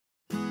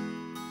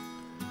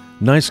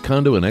Nice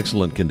condo in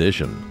excellent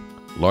condition.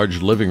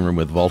 Large living room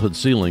with vaulted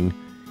ceiling.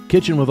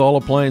 Kitchen with all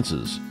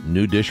appliances.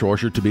 New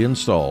dishwasher to be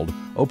installed.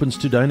 Opens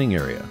to dining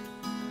area.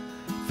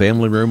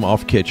 Family room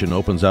off kitchen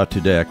opens out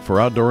to deck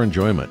for outdoor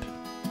enjoyment.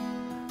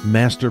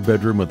 Master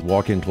bedroom with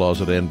walk-in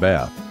closet and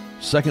bath.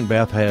 Second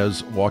bath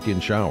has walk-in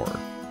shower.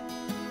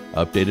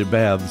 Updated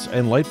baths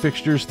and light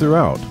fixtures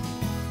throughout.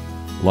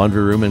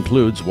 Laundry room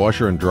includes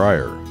washer and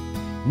dryer.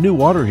 New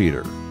water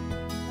heater.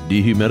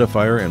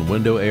 Dehumidifier and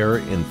window air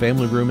in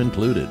family room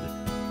included.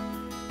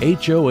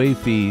 HOA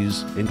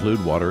fees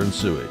include water and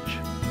sewage.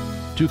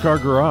 2-car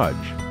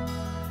garage.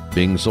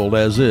 Being sold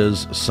as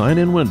is,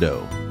 sign-in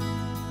window.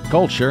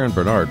 Call Sharon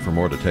Bernard for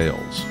more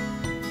details.